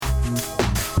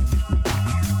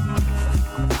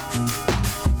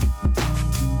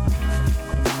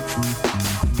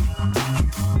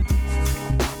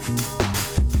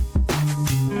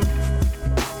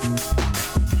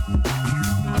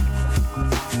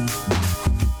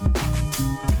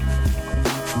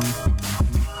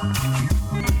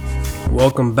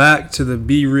Welcome back to the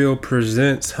Be Real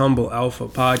Presents Humble Alpha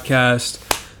podcast.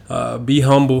 Be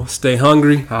humble, stay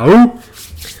hungry.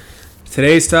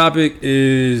 Today's topic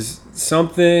is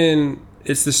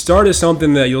it's the start of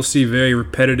something that you'll see very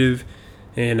repetitive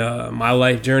in my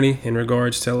life journey in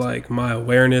regards to like my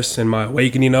awareness and my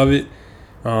awakening of it.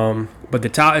 But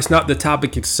it's not the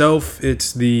topic itself,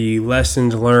 it's the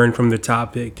lessons learned from the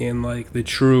topic and like the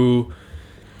true,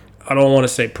 I don't want to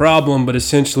say problem, but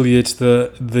essentially it's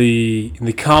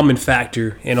the common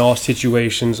factor in all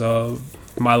situations of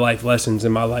my life lessons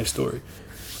and my life story.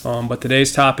 But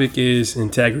today's topic is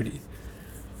integrity.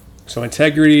 So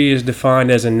integrity is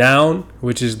defined as a noun,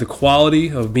 which is the quality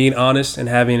of being honest and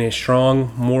having a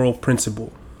strong moral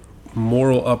principle,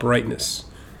 moral uprightness.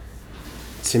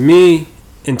 To me,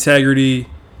 integrity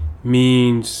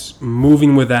means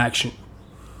moving with action.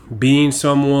 Being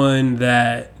someone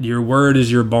that your word is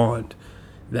your bond,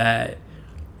 that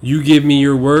you give me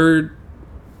your word,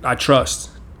 I trust.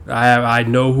 I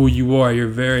know who you are.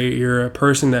 You're a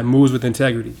person that moves with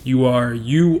integrity. You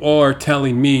are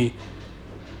telling me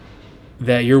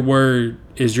that your word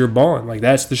is your bond. Like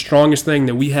that's the strongest thing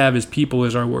that we have as people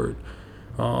is our word.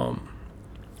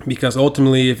 Because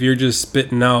ultimately, if you're just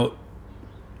spitting out,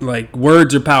 like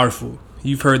words are powerful.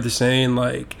 You've heard the saying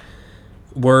like,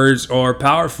 words are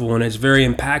powerful and it's very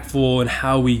impactful in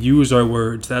how we use our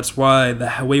words. That's why the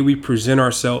way we present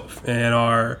ourselves and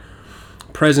our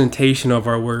presentation of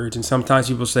our words. And sometimes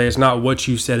people say it's not what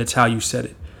you said, it's how you said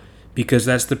it. Because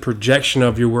that's the projection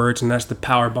of your words and that's the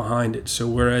power behind it. So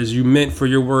whereas you meant for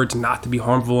your words not to be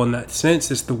harmful in that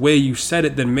sense, it's the way you said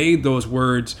it that made those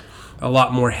words a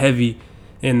lot more heavy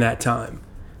in that time.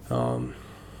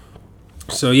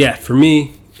 So yeah, for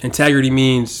me, integrity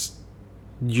means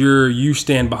you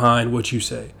stand behind what you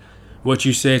say. What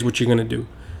you say is what you're going to do.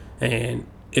 And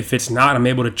if it's not, I'm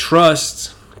able to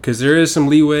trust, because there is some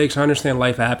leeway, because I understand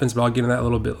life happens, but I'll get into that a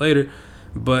little bit later.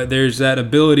 But there's that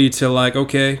ability to like,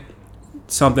 okay,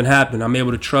 something happened. I'm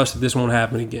able to trust that this won't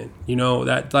happen again. You know,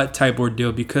 that type of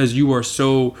ordeal, because you are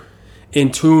so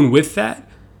in tune with that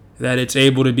it's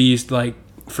able to be like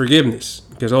forgiveness.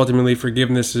 Because ultimately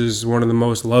forgiveness is one of the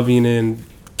most loving and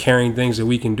caring things that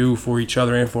we can do for each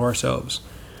other and for ourselves.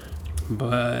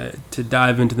 But to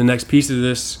dive into the next piece of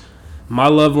this, my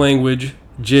love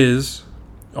languages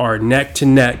are neck to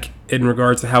neck in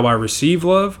regards to how I receive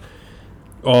love,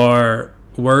 are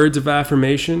words of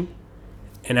affirmation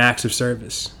and acts of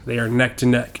service. They are neck to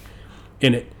neck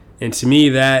in it. And to me,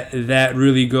 that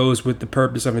really goes with the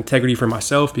purpose of integrity for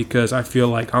myself, because I feel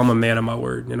like I'm a man of my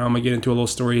word. And I'm going to get into a little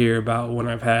story here about when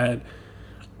I've had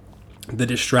the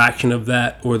distraction of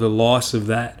that or the loss of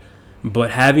that.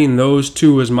 But having those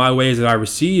two as my ways that I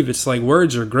receive, it's like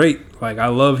words are great. Like I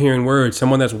love hearing words.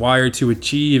 Someone that's wired to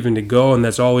achieve and to go and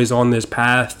that's always on this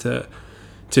path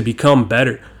to become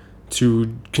better,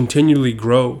 to continually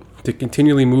grow, to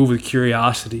continually move with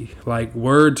curiosity. Like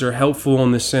words are helpful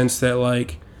in the sense that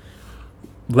like,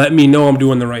 let me know I'm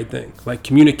doing the right thing. Like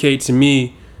communicate to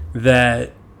me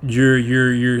that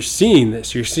you're seeing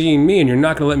this, you're seeing me, and you're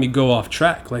not going to let me go off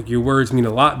track. Like your words mean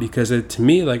a lot, because to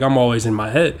me, like I'm always in my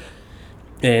head.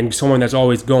 And someone that's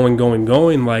always going,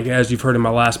 like as you've heard in my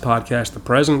last podcast, the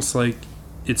presence, like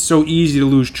it's so easy to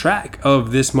lose track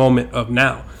of this moment of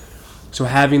now. So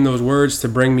having those words to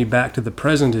bring me back to the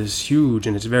present is huge,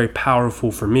 and it's very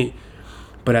powerful for me.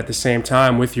 But at the same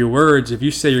time, with your words, if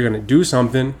you say you're going to do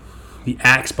something, the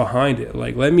acts behind it,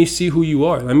 like let me see who you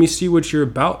are. Let me see what you're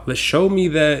about. Let's show me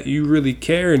that you really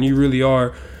care and you really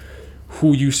are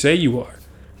who you say you are.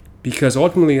 Because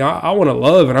ultimately, I want to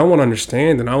love and I want to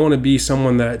understand, and I want to be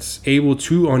someone that's able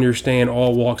to understand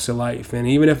all walks of life. And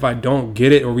even if I don't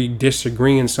get it or we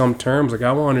disagree in some terms, like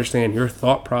I want to understand your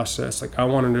thought process. Like I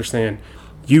want to understand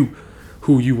you,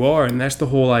 who you are. And that's the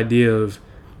whole idea of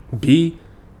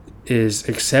is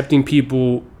accepting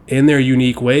people in their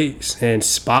unique ways and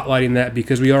spotlighting that,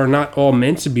 because we are not all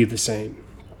meant to be the same.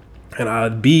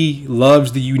 And B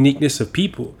loves the uniqueness of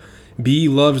people. B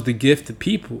loves the gift of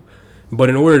people. But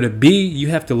in order to be, you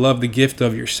have to love the gift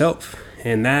of yourself.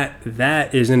 And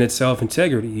that is in itself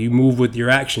integrity. You move with your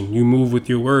action. You move with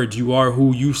your words. You are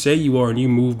who you say you are, and you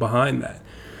move behind that.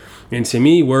 And to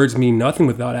me, words mean nothing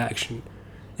without action.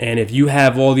 And if you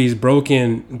have all these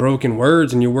broken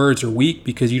words and your words are weak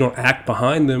because you don't act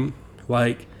behind them,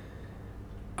 like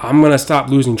I'm going to stop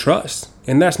losing trust.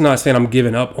 And that's not saying I'm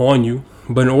giving up on you.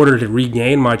 But in order to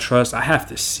regain my trust, I have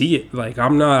to see it. Like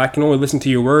I can only listen to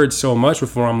your words so much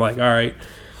before I'm like, all right,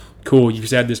 cool. You've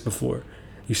said this before.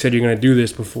 You said you're going to do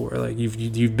this before. Like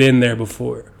you've been there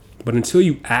before. But until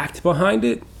you act behind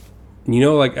it, you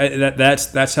know, like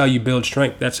that's how you build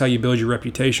strength. That's how you build your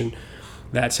reputation.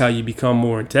 That's how you become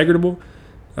more integrable.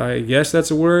 I guess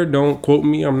that's a word. Don't quote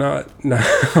me. I'm not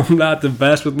I'm not the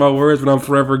best with my words, but I'm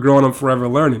forever growing. I'm forever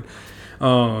learning.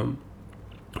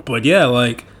 But yeah,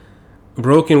 like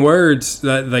broken words,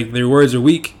 that like their words are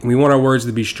weak. We want our words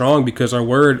to be strong because our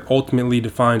word ultimately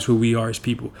defines who we are as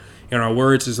people. And our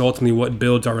words is ultimately what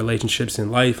builds our relationships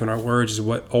in life, and our words is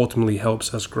what ultimately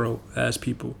helps us grow as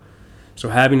people. So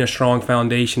having a strong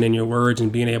foundation in your words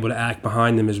and being able to act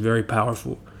behind them is very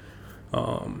powerful.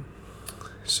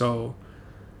 So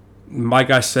like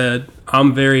I said,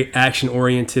 I'm very action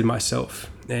oriented myself,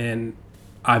 and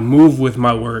I move with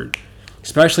my word,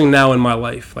 especially now in my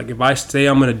life. Like if I say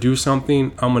I'm going to do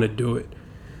something, I'm going to do it.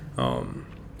 And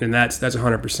that's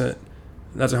 100%.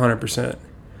 That's 100%.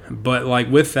 But like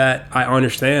with that, I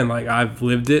understand, like I've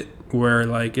lived it where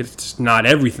like it's not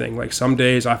everything. Like some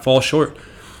days I fall short.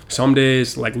 Some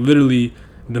days like literally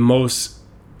the most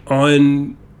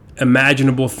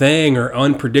unimaginable thing or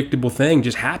unpredictable thing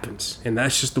just happens. And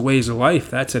that's just the ways of life.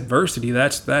 That's adversity.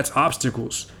 That's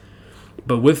obstacles.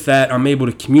 But with that, I'm able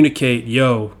to communicate,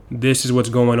 yo, this is what's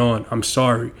going on. I'm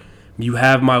sorry. You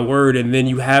have my word, and then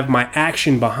you have my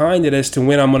action behind it as to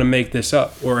when I'm going to make this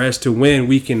up, or as to when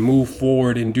we can move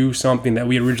forward and do something that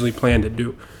we originally planned to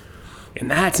do. And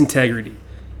that's integrity.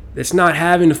 It's not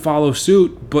having to follow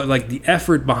suit, but like the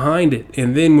effort behind it.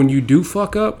 And then when you do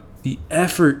fuck up, the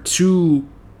effort to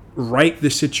right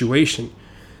the situation,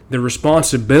 the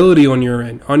responsibility on your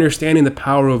end, understanding the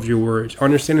power of your words,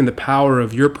 understanding the power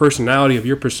of your personality, of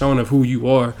your persona, of who you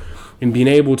are, and being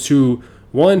able to,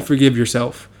 1, forgive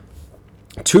yourself,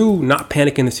 2, not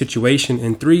panic in the situation,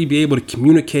 and 3, be able to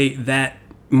communicate that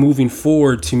moving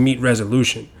forward to meet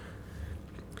resolution.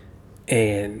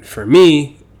 And for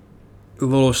me, a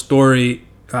little story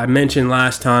I mentioned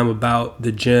last time about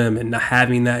the gym and not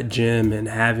having that gym and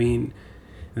having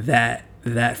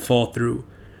that fall through.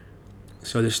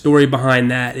 So the story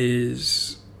behind that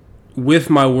is, with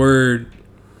my word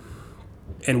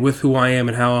and with who I am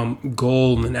and how I'm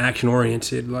goal and action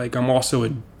oriented, like I'm also a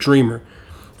dreamer.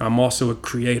 I'm also a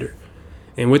creator.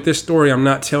 And with this story, I'm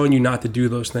not telling you not to do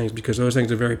those things, because those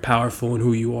things are very powerful in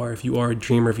who you are, if you are a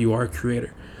dreamer, if you are a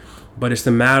creator. But it's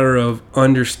the matter of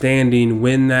understanding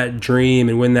when that dream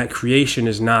and when that creation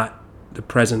is not the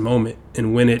present moment,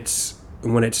 and when it's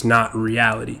not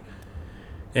reality.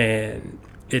 And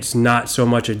it's not so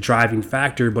much a driving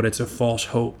factor, but it's a false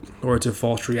hope, or it's a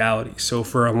false reality. So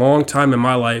for a long time in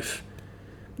my life,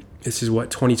 this is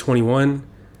 2021.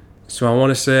 So I want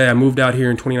to say I moved out here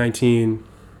in 2019,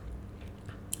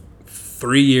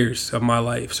 3 years of my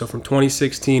life. So from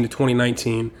 2016 to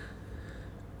 2019,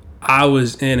 I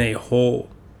was in a hole.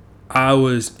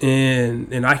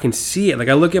 And I can see it. Like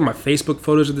I look at my Facebook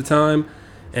photos at the time,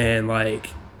 and like,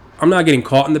 I'm not getting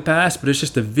caught in the past, but it's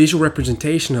just a visual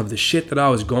representation of the shit that I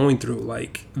was going through.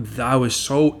 Like I was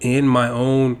so in my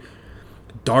own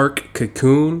dark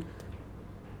cocoon,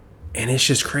 and it's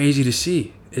just crazy to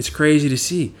see. It's crazy to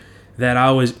see that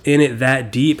I was in it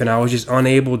that deep, and I was just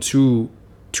unable to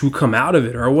come out of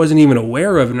it, or I wasn't even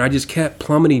aware of it, and I just kept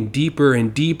plummeting deeper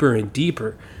and deeper and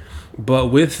deeper. But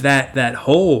with that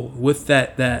hole, with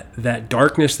that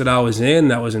darkness that I was in,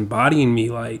 that was embodying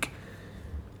me, like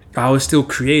I was still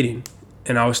creating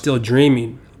and I was still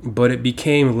dreaming, but it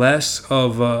became less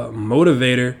of a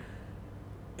motivator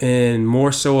and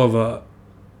more so of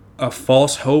a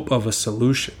false hope of a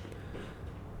solution.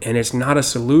 And it's not a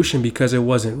solution because it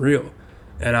wasn't real.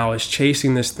 And I was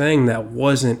chasing this thing that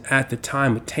wasn't at the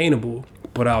time attainable,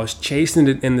 but I was chasing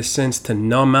it in the sense to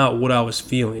numb out what I was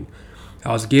feeling.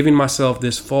 I was giving myself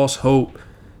this false hope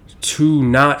to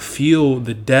not feel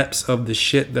the depths of the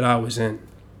shit that I was in.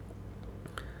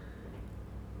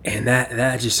 And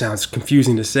that just sounds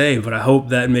confusing to say, but I hope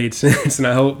that made sense. And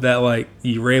I hope that like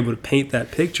you were able to paint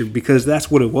that picture, because that's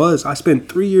what it was. I spent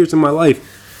 3 years of my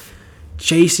life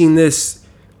chasing this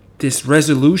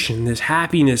resolution, this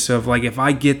happiness of like, if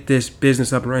I get this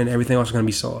business up and running, everything else is going to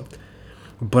be solved.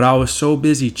 But I was so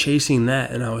busy chasing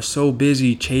that, and I was so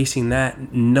busy chasing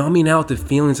that, numbing out the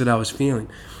feelings that I was feeling,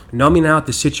 numbing out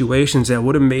the situations that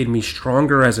would have made me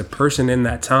stronger as a person in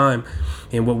that time,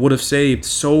 and what would have saved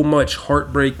so much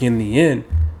heartbreak in the end,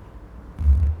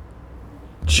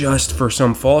 just for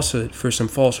some falsehood, for some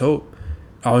false hope.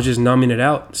 I was just numbing it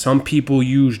out. Some people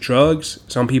use drugs.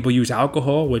 Some people use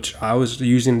alcohol, which I was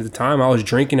using at the time. I was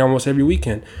drinking almost every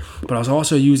weekend. But I was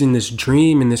also using this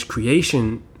dream and this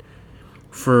creation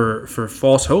for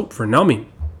false hope, for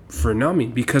numbing,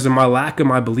 because of my lack of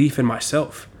my belief in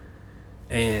myself.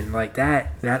 And like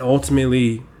that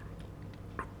ultimately,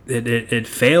 it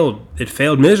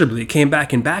failed miserably. It came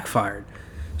back and backfired.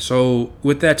 So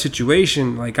with that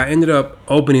situation, like I ended up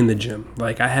opening the gym.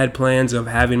 Like I had plans of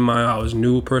having I was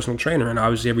new personal trainer, and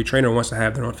obviously every trainer wants to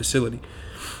have their own facility.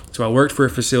 So I worked for a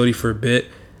facility for a bit.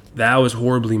 That was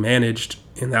horribly managed,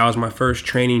 and that was my first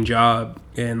training job,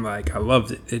 and like I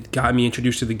loved it. It got me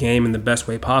introduced to the game in the best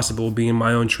way possible, being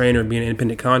my own trainer, being an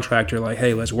independent contractor, like,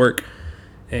 hey, let's work.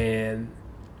 And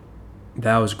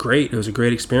that was great. It was a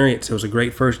great experience. It was a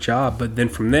great first job. But then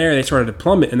from there, they started to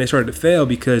plummet and they started to fail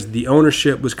because the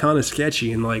ownership was kind of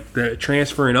sketchy, and like the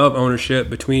transferring of ownership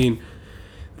between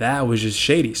that was just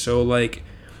shady. So like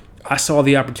I saw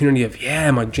the opportunity of,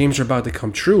 yeah, my dreams are about to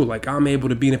come true. Like I'm able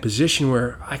to be in a position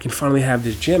where I can finally have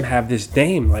this gym, have this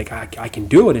name. Like I can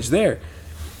do it. It's there.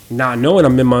 Not knowing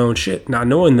I'm in my own shit, not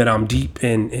knowing that I'm deep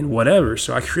in whatever.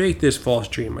 So I create this false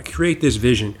dream. I create this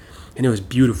vision, and it was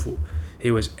beautiful.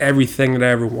 It was everything that I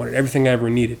ever wanted, everything I ever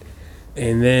needed.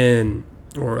 And then,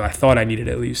 or I thought I needed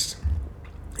at least.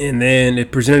 And then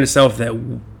it presented itself that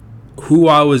who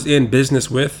I was in business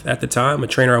with at the time, a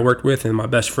trainer I worked with and my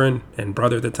best friend and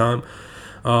brother at the time,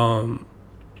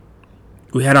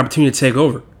 we had an opportunity to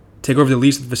take over the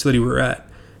lease of the facility we were at.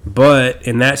 But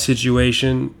in that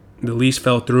situation, the lease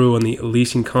fell through and the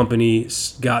leasing company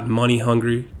got money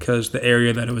hungry because the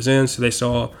area that it was in. So they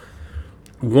saw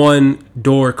one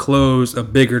door closed, a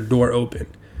bigger door open.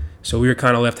 So we were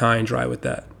kind of left high and dry with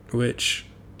that, which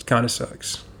kind of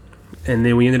sucks. And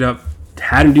then we ended up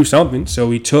having to do something. So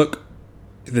we took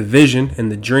the vision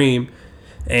and the dream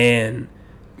and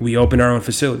we opened our own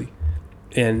facility.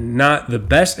 And not the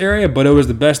best area, but it was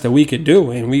the best that we could do.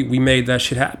 And we made that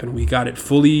shit happen. We got it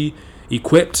fully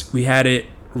equipped. We had it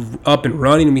up and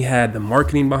running. We had the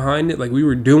marketing behind it. Like we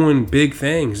were doing big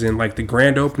things. And like the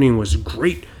grand opening was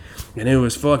great. And it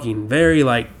was fucking very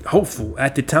like hopeful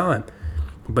at the time.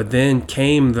 But then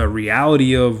came the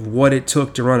reality of what it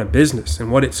took to run a business and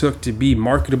what it took to be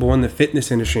marketable in the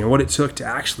fitness industry and what it took to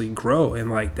actually grow. And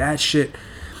like that shit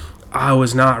I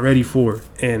was not ready for.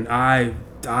 And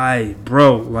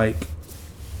bro, like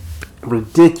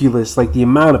ridiculous. Like the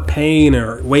amount of pain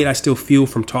or weight I still feel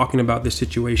from talking about this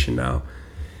situation now.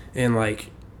 And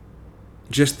like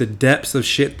just the depths of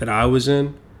shit that I was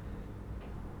in.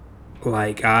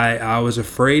 Like I was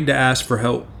afraid to ask for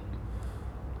help.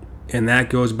 And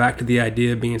that goes back to the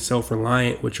idea of being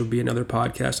self-reliant, which will be another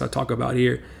podcast I'll talk about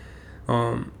here.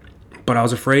 But I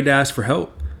was afraid to ask for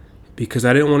help because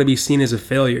I didn't want to be seen as a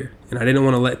failure, and I didn't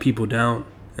want to let people down,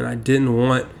 and I didn't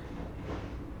want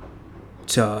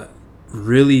to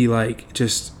really like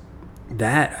just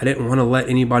that. I didn't want to let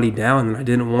anybody down, and I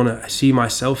didn't want to see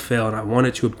myself fail, and I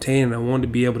wanted to obtain, and I wanted to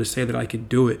be able to say that I could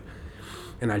do it.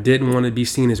 And I didn't want to be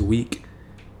seen as weak.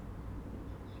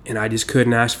 And I just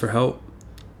couldn't ask for help,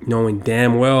 knowing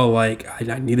damn well like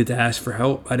I needed to ask for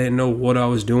help. I didn't know what I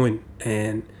was doing,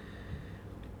 and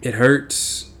it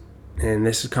hurts. And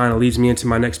this kind of leads me into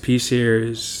my next piece here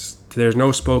is there's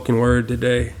no spoken word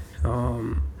today.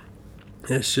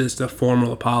 It's just a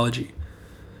formal apology.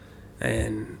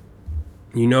 And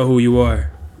you know who you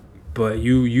are, but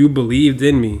you believed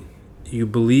in me. You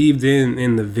believed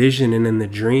in the vision and in the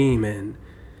dream, and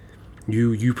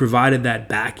you provided that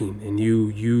backing, and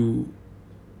you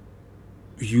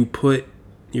put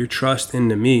your trust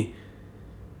into me,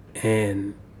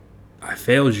 and I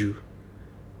failed you,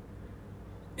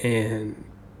 and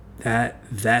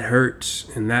that hurts,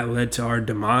 and that led to our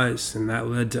demise, and that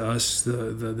led to us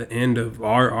the end of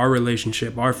our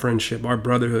relationship, our friendship, our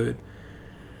brotherhood.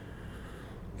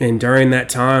 And during that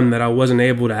time that I wasn't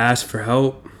able to ask for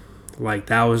help, like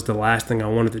that was the last thing I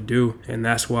wanted to do. And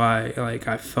that's why like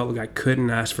I felt like I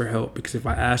couldn't ask for help, because if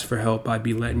I asked for help, I'd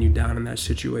be letting you down in that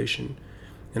situation,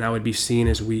 and I would be seen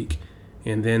as weak.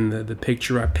 And then the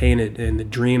picture I painted and the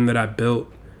dream that I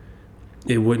built,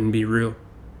 it wouldn't be real.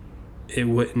 It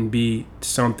wouldn't be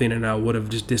something, and I would have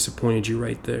just disappointed you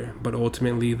right there. But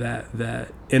ultimately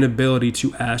that inability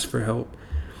to ask for help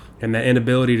and that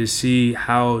inability to see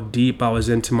how deep I was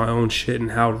into my own shit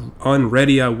and how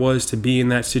unready I was to be in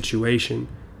that situation,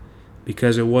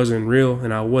 because it wasn't real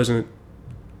and I wasn't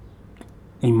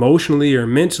emotionally or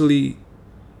mentally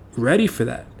ready for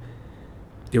that.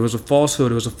 It was a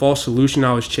falsehood. It was a false solution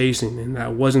I was chasing, and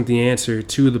that wasn't the answer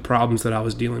to the problems that I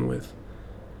was dealing with.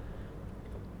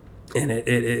 And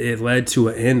it led to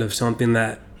an end of something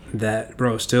that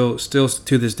bro, still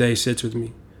to this day sits with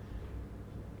me.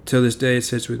 Till this day it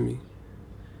sits with me.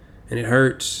 And it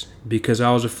hurts because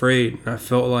I was afraid. I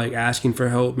felt like asking for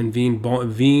help and being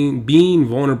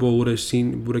vulnerable would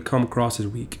have come across as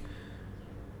weak.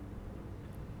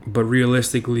 But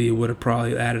realistically, it would have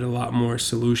probably added a lot more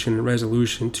solution and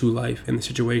resolution to life in the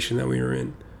situation that we were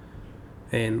in.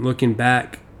 And looking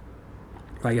back,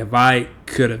 like if I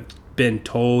could have been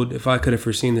told, if I could have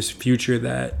foreseen this future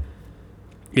that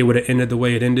it would have ended the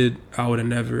way it ended, I would have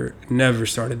never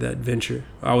started that venture.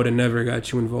 I would have never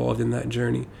got you involved in that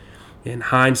journey. In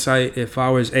hindsight, if I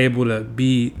was able to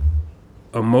be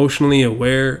emotionally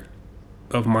aware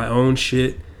of my own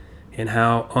shit and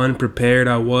how unprepared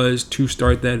I was to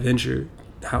start that venture,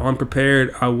 how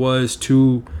unprepared I was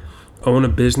to own a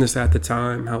business at the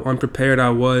time, how unprepared I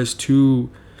was to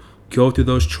go through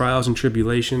those trials and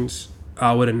tribulations,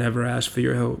 I would have never asked for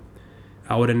your help.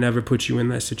 I would have never put you in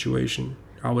that situation.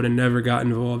 I would have never got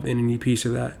involved in any piece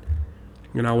of that.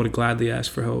 And I would have gladly asked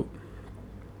for help.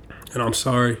 And I'm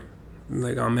sorry.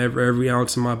 Like, I'm every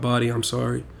ounce of my body, I'm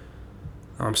sorry.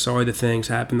 I'm sorry that things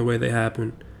happen the way they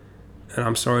happen. And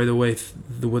I'm sorry the way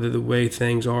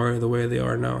things are the way they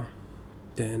are now.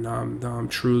 And I'm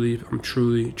truly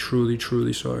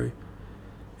sorry.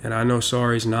 And I know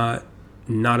sorry is not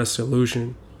a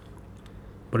solution,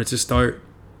 but it's a start.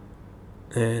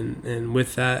 And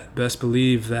with that, best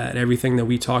believe that everything that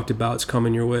we talked about is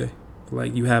coming your way.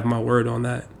 Like, you have my word on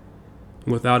that,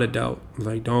 without a doubt.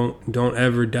 Like, don't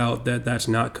ever doubt that that's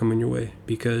not coming your way,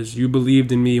 because you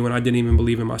believed in me when I didn't even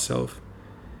believe in myself.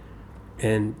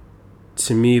 And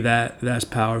to me, that's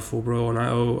powerful, bro. And I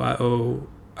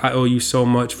owe you so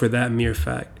much for that mere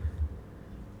fact.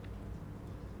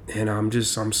 And I'm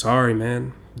sorry,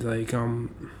 man. Like,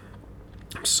 I'm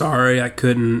sorry I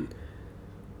couldn't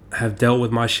have dealt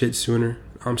with my shit sooner.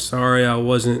 I'm sorry I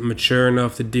wasn't mature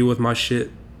enough to deal with my shit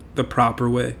the proper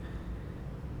way.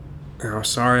 And I'm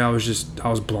sorry I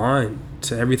was blind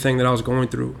to everything that I was going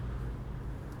through.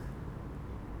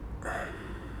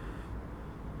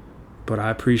 But I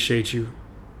appreciate you,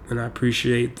 and I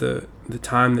appreciate the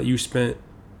time that you spent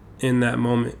in that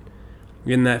moment,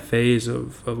 in that phase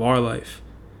of our life.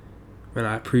 And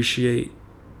I appreciate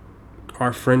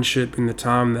our friendship and the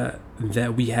time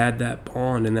that we had that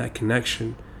bond and that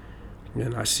connection.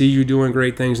 And I see you doing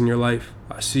great things in your life.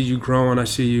 I see you growing. I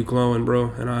see you glowing,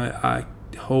 bro. And I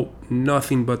hope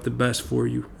nothing but the best for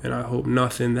you. And I hope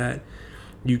nothing that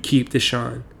you keep to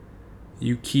shine.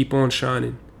 You keep on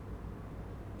shining.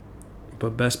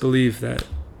 But best believe that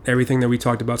everything that we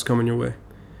talked about is coming your way.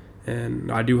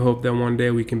 And I do hope that one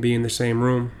day we can be in the same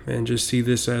room and just see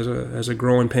this as a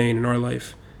growing pain in our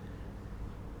life.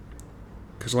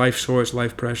 Because life's short,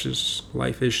 life precious.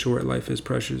 Life is short, life is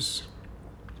precious.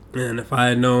 And if I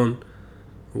had known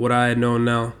what I had known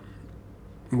now,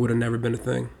 it would have never been a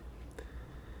thing.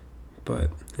 But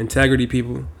integrity,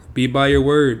 people. Be by your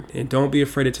word. And don't be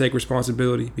afraid to take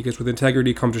responsibility. Because with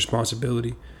integrity comes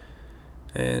responsibility.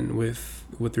 And with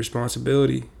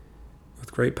responsibility,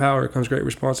 with great power comes great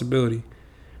responsibility.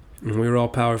 And we're all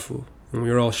powerful. And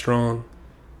we're all strong.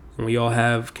 And we all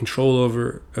have control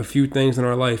over a few things in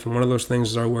our life. And one of those things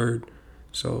is our word.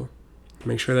 So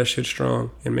make sure that shit's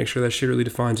strong. And make sure that shit really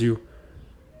defines you.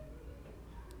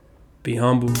 Be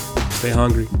humble. Stay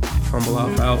hungry. Humble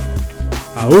out.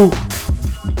 Ahoo!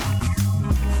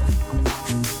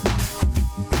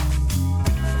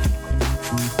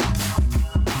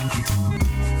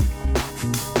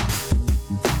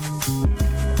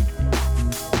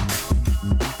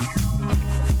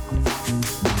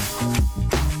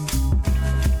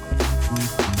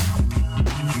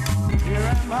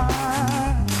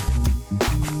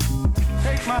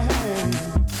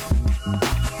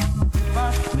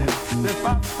 If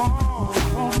I fall,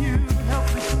 won't you help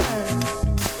me stand?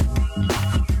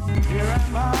 Here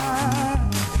am I.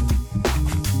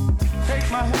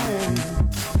 Take my hand.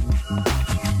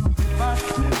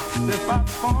 If I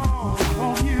fall,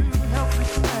 won't you help me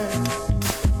stand?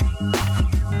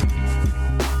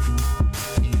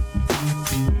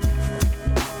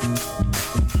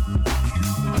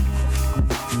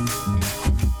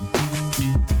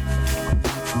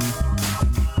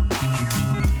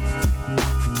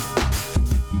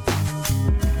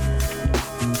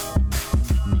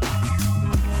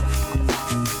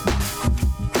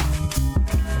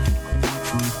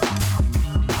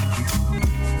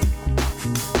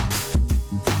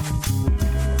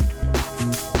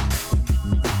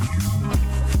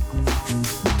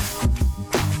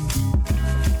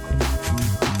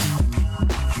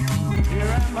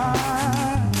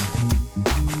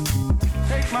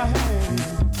 Take my hand.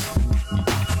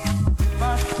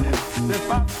 If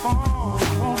I fall,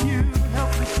 won't you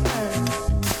help me stand?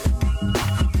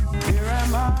 Here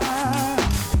am I.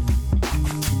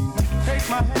 Take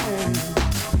my hand.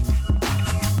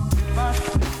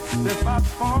 If I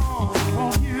fall,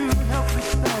 won't you help me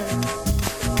stand?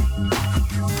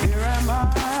 Here am I.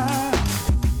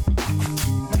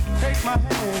 Take my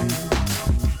hand.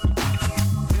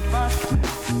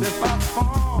 If I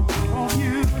fall, won't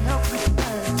you help me stand?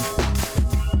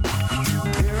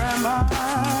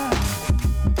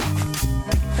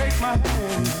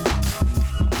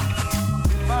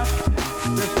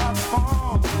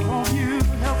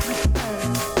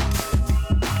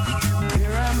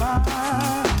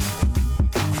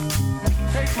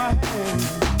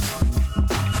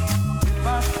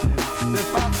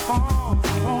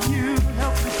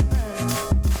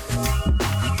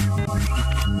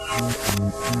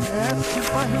 Yes,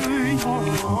 if I hear you,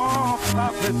 oh,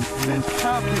 stop it,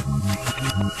 stop it.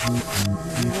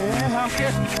 Yeah, I'm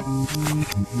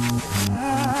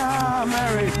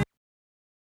getting, Mary.